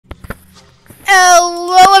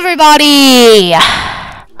Hello, everybody!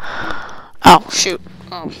 Oh, shoot.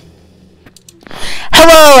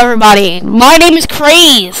 Hello, everybody. My name is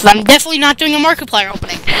Craze. I'm definitely not doing a Markiplier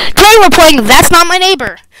opening. Today we're playing That's Not My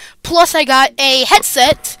Neighbor. Plus, I got a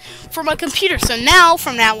headset for my computer, so now,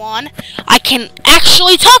 from now on, I can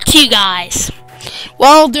actually talk to you guys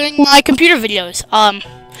while doing my computer videos.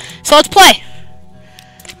 So let's play.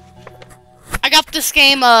 I got this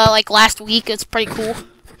game, like last week. It's pretty cool.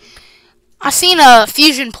 I seen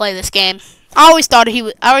Fusion play this game. I always thought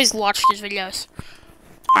I always watched his videos.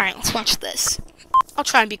 Alright, let's watch this. I'll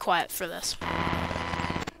try and be quiet for this.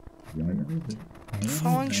 The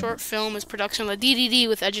following short film is production of the DDD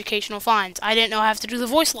with educational finds. I didn't know I have to do the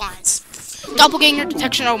voice lines. Doppelganger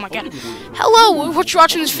detection, oh my god. Hello, what you're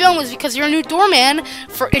watching this film is because you're a new doorman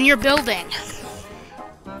in your building.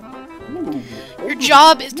 Your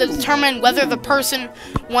job is to determine whether the person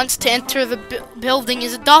wants to enter the building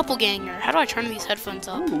is a doppelganger. How do I turn these headphones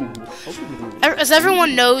up? As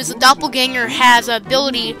everyone knows, the doppelganger has the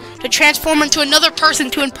ability to transform into another person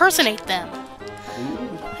to impersonate them.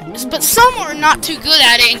 But some are not too good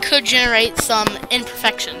at it and could generate some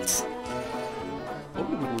imperfections.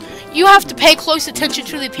 You have to pay close attention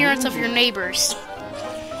to the appearance of your neighbors.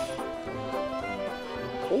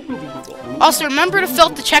 Also, remember to fill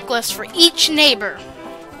out the checklist for each neighbor.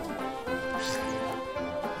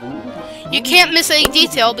 You can't miss any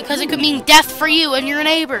detail because it could mean death for you and your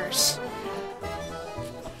neighbors.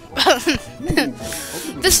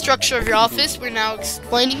 This structure of your office, we're now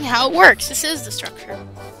explaining how it works. This is the structure.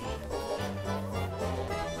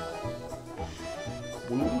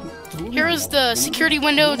 Here is the security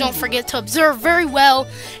window. Don't forget to observe very well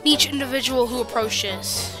each individual who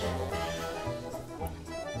approaches.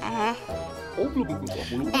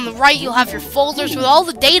 On the right, you'll have your folders with all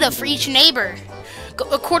the data for each neighbor,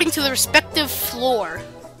 according to the respective floor.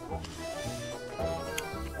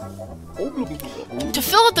 To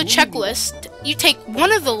fill out the checklist, you take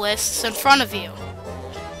one of the lists in front of you.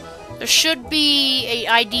 There should be a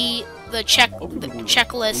ID, the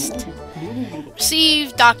checklist.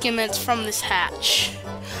 Receive documents from this hatch.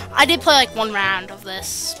 I did play like one round of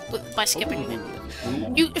this by skipping it.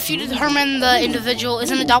 If you determine the individual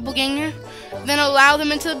isn't a doppelganger, then allow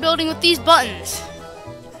them into the building with these buttons.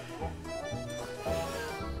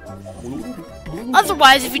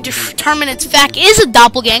 Otherwise, if you determine its fact is a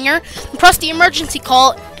doppelganger, then press the emergency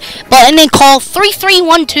call button and call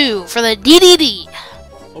 3312 for the DDD.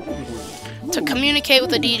 To communicate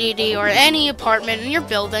with the DDD or any apartment in your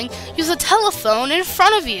building, use the telephone in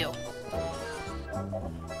front of you.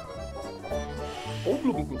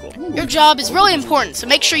 Your job is really important, so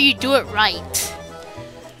make sure you do it right.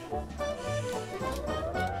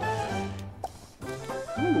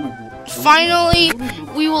 Finally,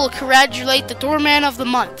 we will congratulate the doorman of the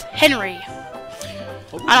month, Henry.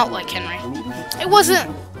 I don't like Henry. It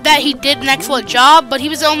wasn't that he did an excellent job, but he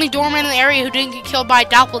was the only doorman in the area who didn't get killed by a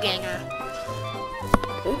doppelganger.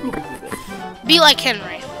 Be like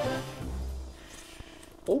Henry.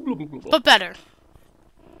 But better.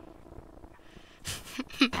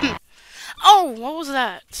 Oh, what was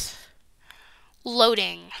that?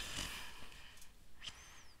 Loading.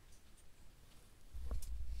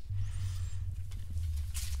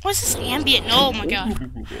 What is this ambient? Oh my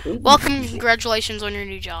god. Welcome and congratulations on your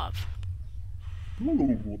new job.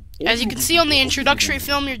 As you can see on the introductory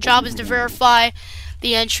film, your job is to verify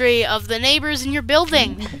the entry of the neighbors in your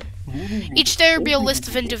building. Each day there will be a list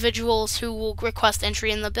of individuals who will request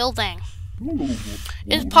entry in the building.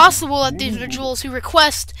 It is possible that the individuals who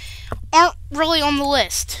request aren't really on the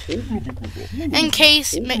list. In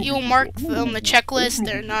case, you will mark on the checklist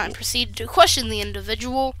they're not and proceed to question the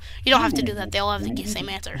individual. You don't have to do that, they'll have the same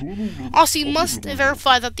answer. Also, you must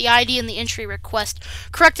verify that the ID and the entry request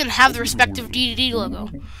correct and have the respective DDD logo.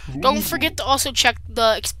 Don't forget to also check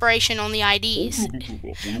the expiration on the IDs.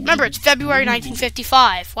 Remember, it's February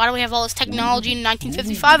 1955. Why do we have all this technology in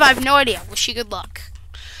 1955? I have no idea. Wish you good luck.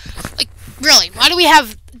 Like, really, why do we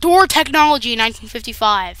have door technology in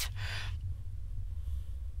 1955?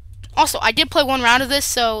 Also, I did play one round of this,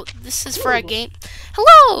 so this is for a game.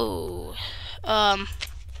 Hello!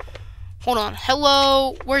 Hold on.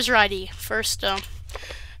 Hello, where's your ID? First,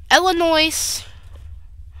 Illinois.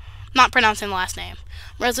 Not pronouncing the last name.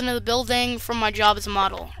 Resident of the building from my job as a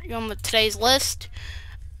model. You're on today's list?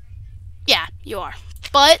 Yeah, you are.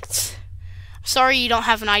 But, sorry you don't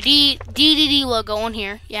have an ID. DDD logo on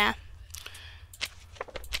here, yeah.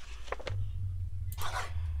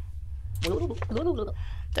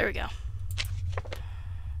 There we go.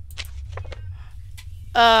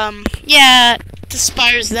 Yeah, the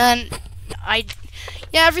spires then.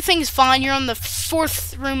 Yeah, everything's fine. You're on the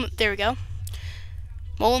 4th room. There we go.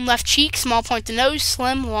 Mole in left cheek, small pointed nose,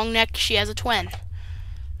 slim, long neck. She has a twin.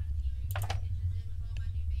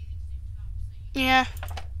 Yeah.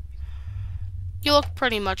 You look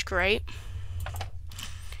pretty much great.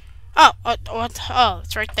 Oh, what? Oh,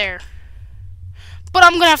 it's right there. But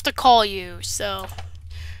I'm gonna have to call you, so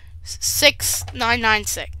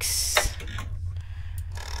 6996.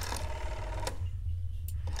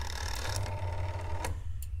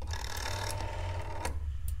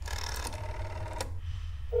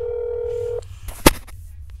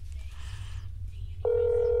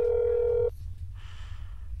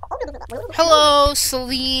 Hello,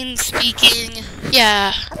 Celine speaking.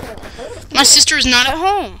 Yeah, my sister is not at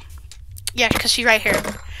home. Yeah, because she's right here.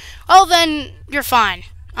 Oh, then you're fine.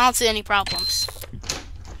 I don't see any problems.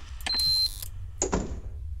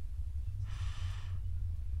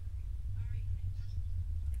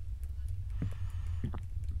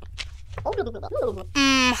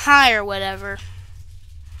 Hi or whatever.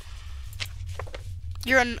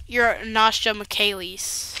 You're Nastia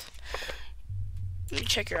Michaelis. Let me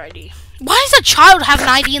check your ID. Why does a child have an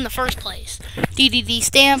ID in the first place? DDD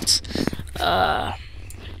stamped.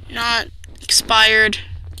 Not expired.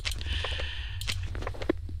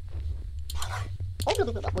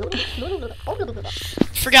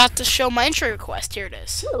 Forgot to show my entry request. Here it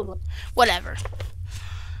is. Whatever.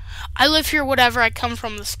 I live here, whatever. I come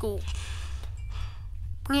from the school.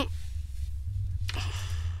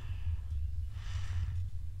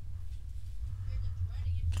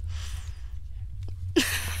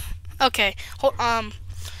 Okay.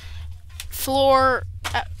 Floor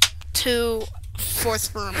 2,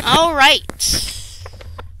 4th room. All right.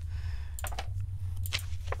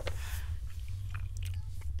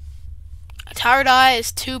 Tired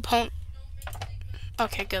eyes, 2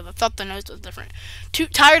 Okay, good. I thought the nose was different. 2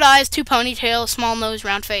 tired eyes, 2 ponytails, small nose,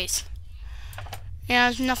 round face. Yeah,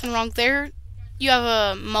 there's nothing wrong there. You have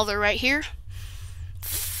a mother right here.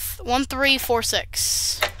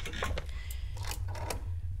 1346.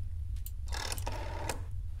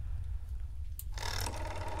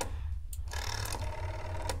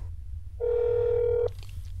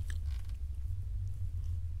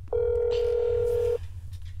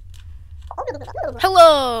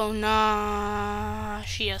 Hello,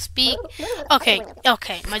 Nastia speak. Okay,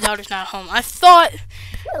 my daughter's not home. I thought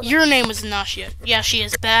your name was Nastia. Yeah, she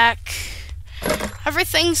is back.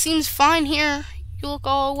 Everything seems fine here. You look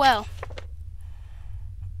all well.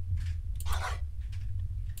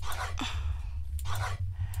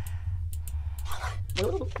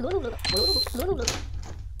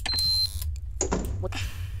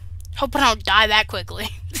 Hope I don't die that quickly.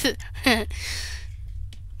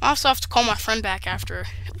 I also have to call my friend back after.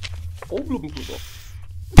 Hold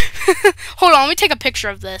on, let me take a picture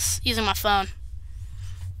of this using my phone.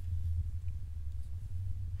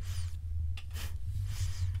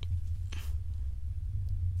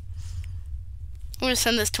 I'm gonna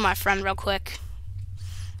send this to my friend real quick.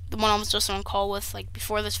 The one I was just on call with, like,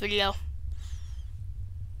 before this video.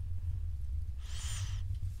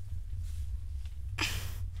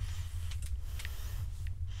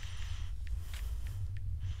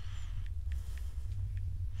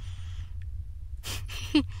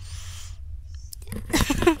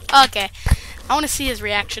 Okay, I want to see his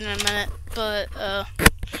reaction in a minute, but,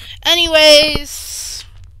 anyways.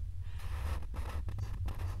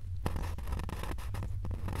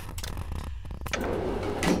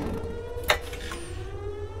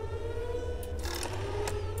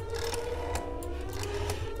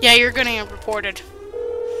 Yeah, you're gonna get reported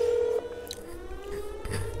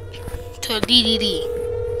to DDD.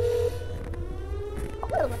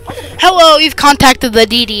 Hello, you've contacted the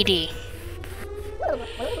DDD.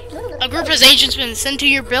 A group of agents been sent to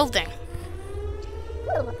your building.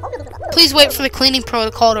 Please wait for the cleaning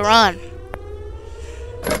protocol to run.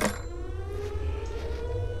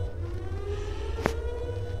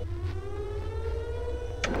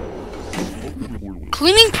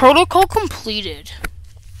 Cleaning protocol completed.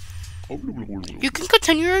 You can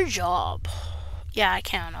continue your job. Yeah, I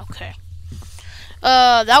can. Okay.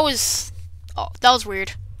 That was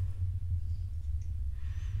weird.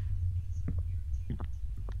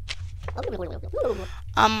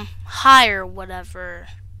 Hi or whatever.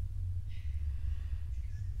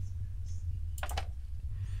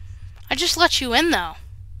 I just let you in though.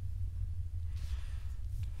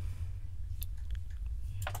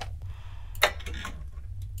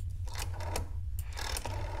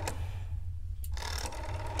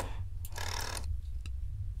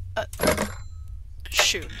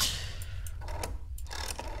 Shoot.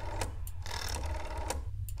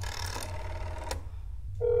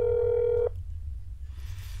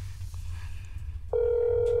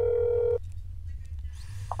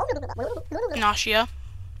 Nausea.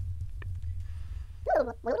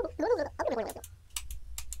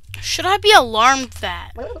 Should I be alarmed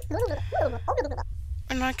that we're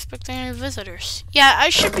not expecting any visitors? Yeah, I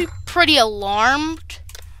should be pretty alarmed.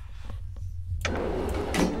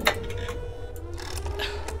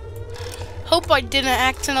 Hope I didn't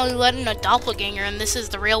accidentally let in a doppelganger and this is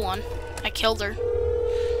the real one. I killed her.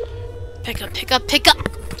 Pick up, pick up, pick up!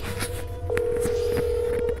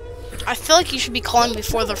 I feel like you should be calling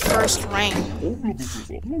before the first ring.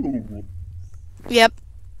 Yep.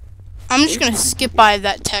 I'm just gonna skip by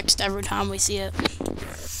that text every time we see it.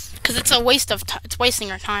 Because it's a waste of time. It's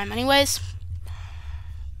wasting our time anyways.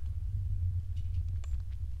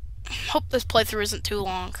 Hope this playthrough isn't too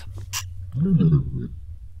long.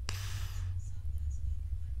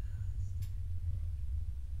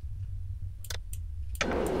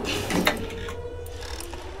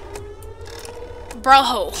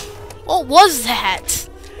 Bro, what was that?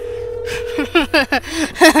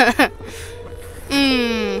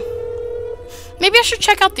 Maybe I should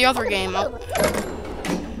check out the other game. I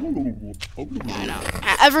know.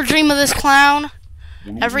 Ever dream of this clown?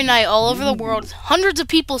 Every night, all over the world, hundreds of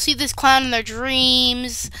people see this clown in their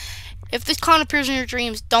dreams. If this clown appears in your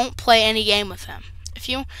dreams, don't play any game with him. If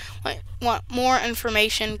you want more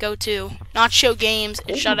information, go to Not Show Games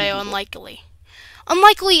and Shadow Unlikely.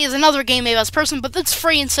 Unlikely is another game made by this person, but that's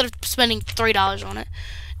free instead of spending $3 on it.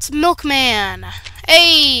 It's Milkman.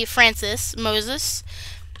 Hey, Francis Moses.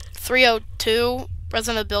 302,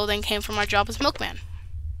 resident of the building, came from my job as Milkman.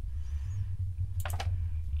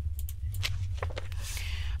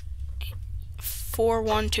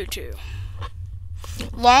 (4122).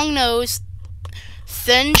 Long nose,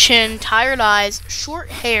 thin chin, tired eyes, short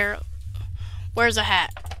hair, wears a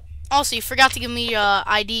hat. Also, you forgot to give me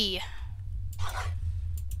ID.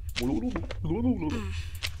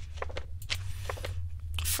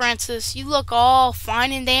 Francis, you look all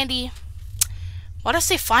fine and dandy. Why'd I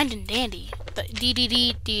say fine and dandy? The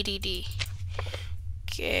DDD.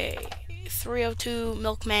 Okay. 302,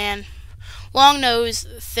 Milkman. Long nose,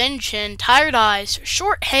 thin chin, tired eyes,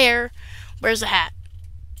 short hair, wears a hat.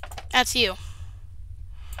 That's you.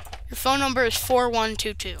 Your phone number is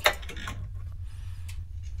 4122.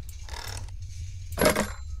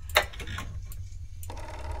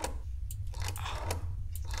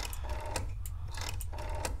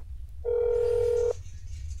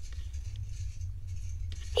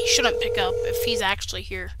 He shouldn't pick up if he's actually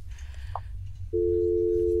here.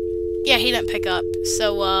 Yeah, he didn't pick up.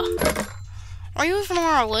 So, are you even on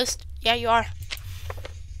our list? Yeah, you are.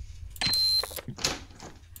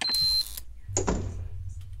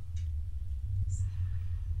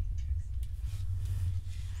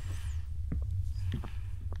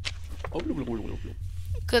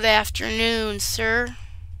 Good afternoon, sir.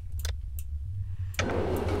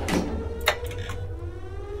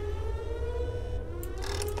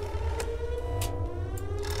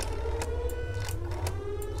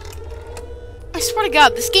 I swear to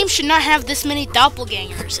God, this game should not have this many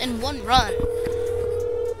doppelgangers in one run.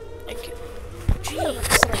 Like,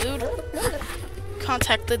 jeez, dude.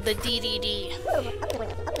 Contacted the DDD.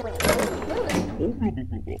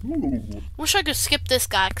 Wish I could skip this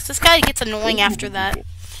guy, because this guy gets annoying after that.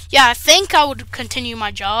 Yeah, I think I would continue my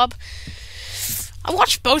job. I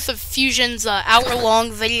watched both of Fusion's hour-long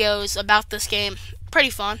videos about this game. Pretty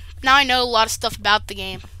fun. Now I know a lot of stuff about the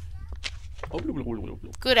game.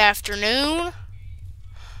 Good afternoon.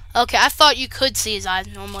 Okay, I thought you could see his eyes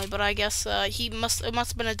normally, but I guess it must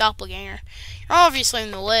have been a doppelganger. You're obviously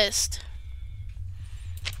in the list.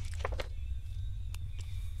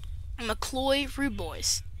 McCloy Rude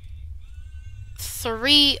Boys.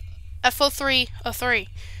 FO303.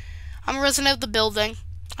 I'm a resident of the building.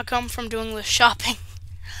 I come from doing the shopping.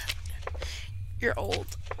 You're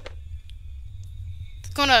old. It's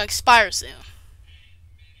gonna expire soon.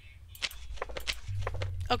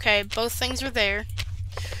 Okay, both things are there.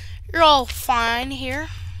 You're all fine here.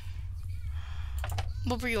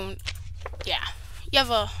 What were you? Yeah. You have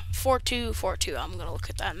a 4242. I'm gonna look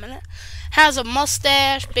at that in a minute. Has a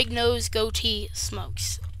mustache, big nose, goatee,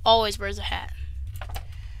 smokes. Always wears a hat.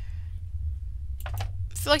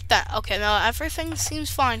 I feel like that. Okay, now everything seems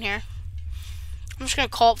fine here. I'm just gonna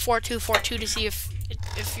call it 4242 to see if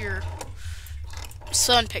your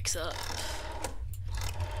son picks up.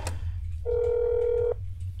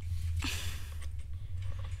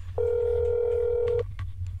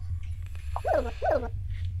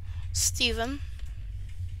 Steven.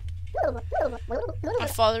 My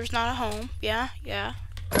father's not at home. Yeah.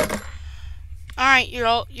 Alright, you're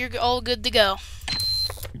all good to go.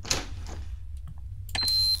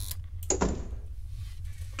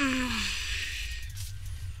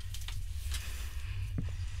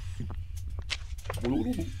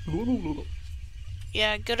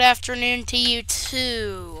 Yeah, good afternoon to you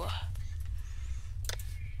too.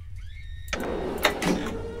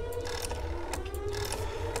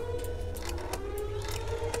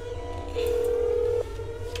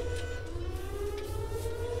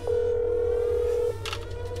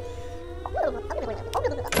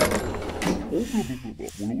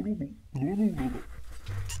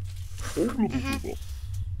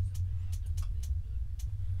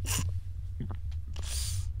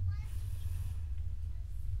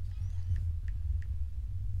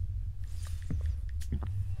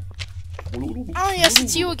 Oh yes,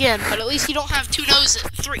 it's you again, but at least you don't have two noses.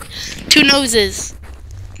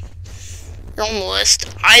 You're on the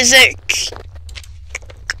list. Isaac.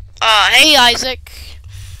 Hey Isaac.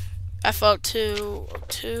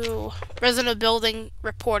 FO2 resident building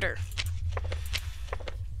reporter.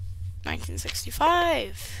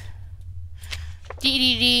 1965.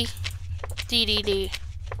 DDD.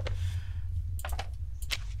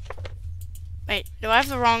 Wait, do I have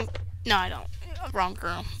the wrong? No, I don't. Wrong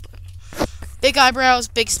girl. Big eyebrows,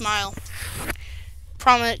 big smile.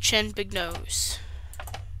 Prominent chin, big nose.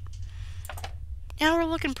 Yeah, we're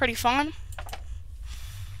looking pretty fun.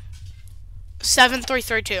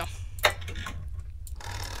 7332.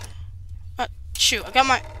 Shoot, I got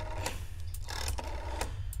my...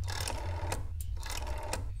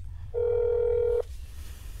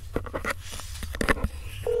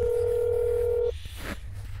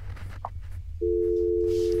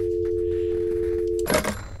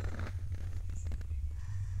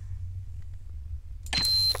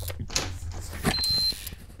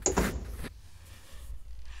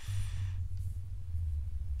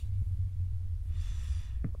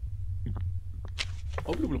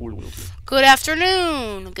 Good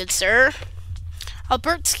afternoon, good sir.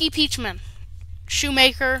 Albertsky Peachman.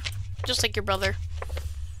 Shoemaker, just like your brother.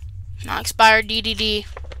 Not expired, DDD.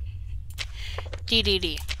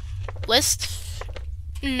 List?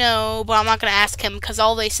 No, but I'm not going to ask him because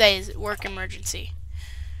all they say is work emergency.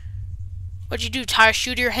 What'd you do, tie a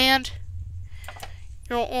shoe to your hand?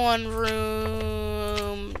 You're on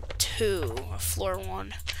room 2, floor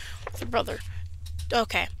 1. With your brother.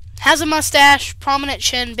 Okay. Has a mustache, prominent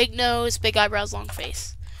chin, big nose, big eyebrows, long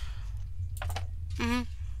face.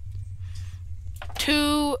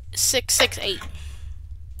 2668.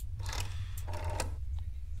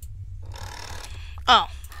 Oh.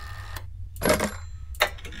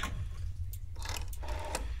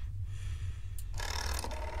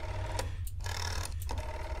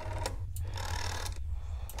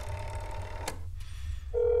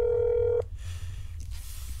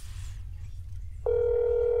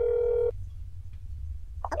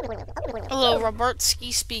 Hello,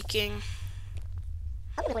 Robertsky speaking.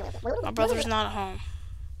 My brother's not at home.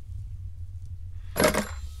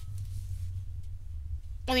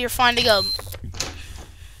 Well, you're finding a...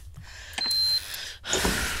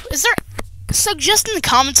 Is there... Suggest in the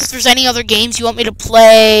comments if there's any other games you want me to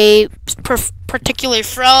play, particularly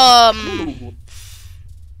from...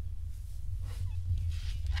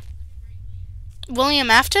 William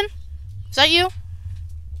Afton? Is that you?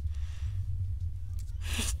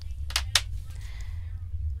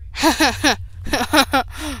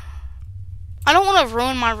 I don't want to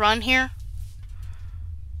ruin my run here.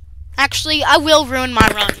 Actually, I will ruin my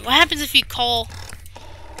run. What happens if you call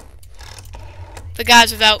the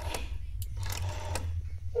guys without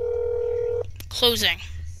closing?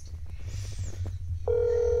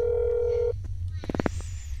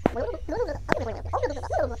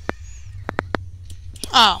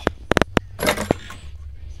 Oh.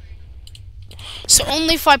 So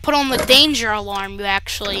only if I put on the danger alarm you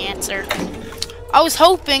actually answer. I was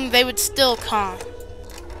hoping they would still come.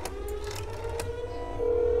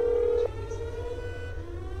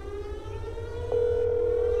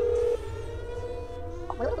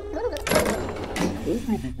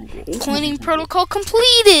 Cleaning protocol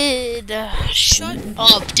completed. Shut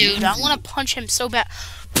up, dude. I want to punch him so bad.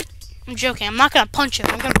 I'm joking. I'm not going to punch him.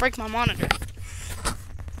 I'm going to break my monitor.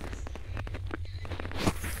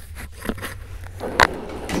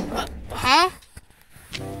 Huh?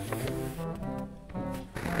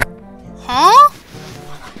 Huh?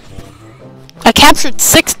 I captured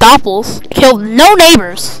 6 doppels, killed no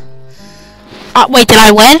neighbors. Wait, did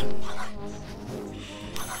I win?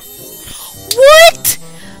 What?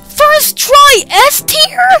 First try S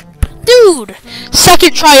tier? Dude.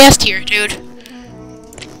 Second try S tier, dude.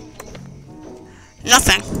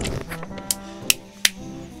 Nothing.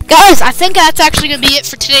 Guys, I think that's actually going to be it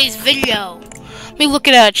for today's video. Let me look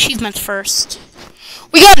at achievements first.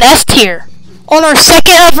 We got an S tier on our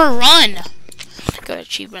second ever run. Go to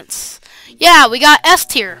achievements. Yeah, we got S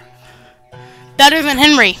tier. better than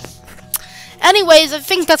Henry. Anyways, I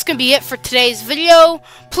think that's going to be it for today's video.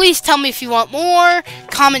 Please tell me if you want more.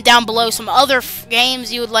 Comment down below some other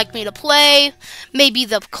games you would like me to play. Maybe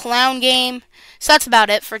the clown game. So that's about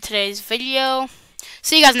it for today's video.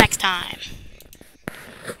 See you guys next time.